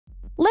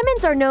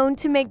Lemons are known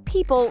to make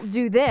people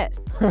do this.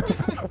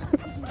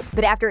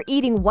 But after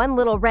eating one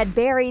little red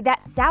berry,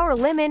 that sour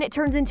lemon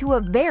turns into a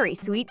very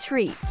sweet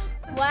treat.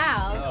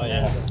 Wow. Oh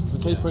yeah,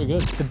 it tastes pretty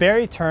good. The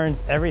berry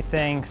turns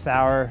everything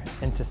sour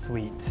into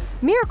sweet.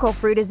 Miracle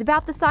fruit is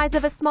about the size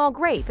of a small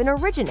grape and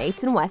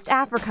originates in West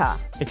Africa.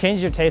 It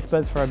changes your taste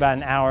buds for about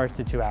an hour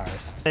to 2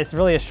 hours. It's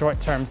really a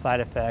short-term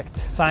side effect.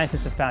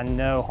 Scientists have found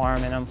no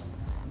harm in them,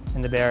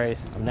 in the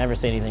berries. I've never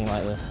seen anything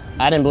like this.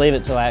 I didn't believe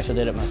it till I actually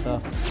did it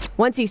myself.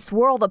 Once you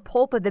swirl the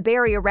pulp of the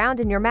berry around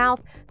in your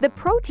mouth, the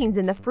proteins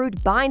in the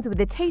fruit binds with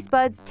the taste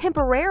buds,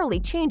 temporarily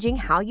changing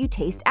how you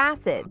taste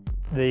acids.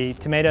 The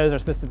tomatoes are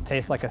supposed to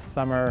taste like a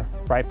summer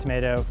ripe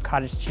tomato.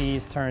 Cottage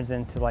cheese turns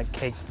into like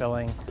cake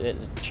filling. It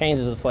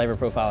changes the flavor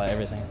profile of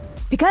everything.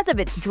 Because of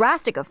its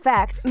drastic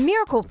effects,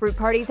 miracle fruit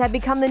parties have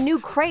become the new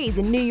craze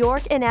in New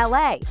York and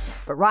LA.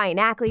 But Ryan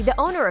Ackley, the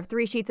owner of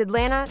Three Sheets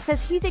Atlanta,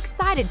 says he's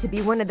excited to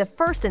be one of the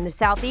first in the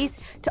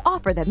Southeast to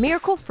offer the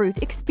miracle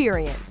fruit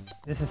experience.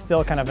 This is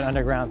still kind of an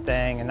underground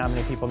thing and not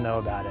many people know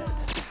about it.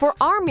 For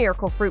our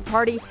miracle fruit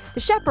party, the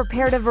chef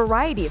prepared a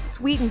variety of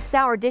sweet and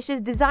sour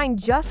dishes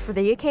designed just for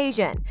the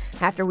occasion.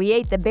 After we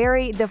ate the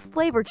berry, the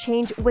flavor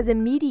change was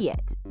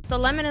immediate. The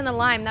lemon and the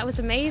lime, that was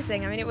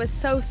amazing. I mean, it was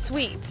so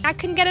sweet. I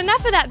couldn't get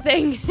enough of that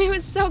thing. It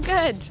was so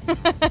good.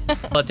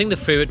 Well, I think the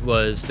favorite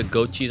was the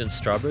goat cheese and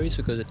strawberries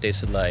because it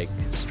tasted like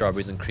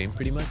strawberries and cream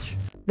pretty much.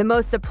 The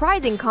most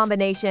surprising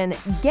combination,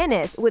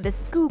 Guinness with a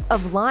scoop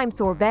of lime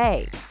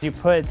sorbet. You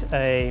put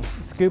a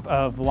scoop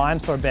of lime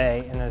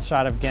sorbet in a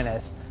shot of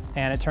Guinness,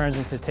 and it turns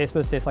into taste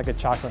like a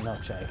chocolate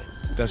milkshake.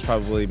 That's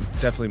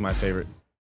definitely my favorite.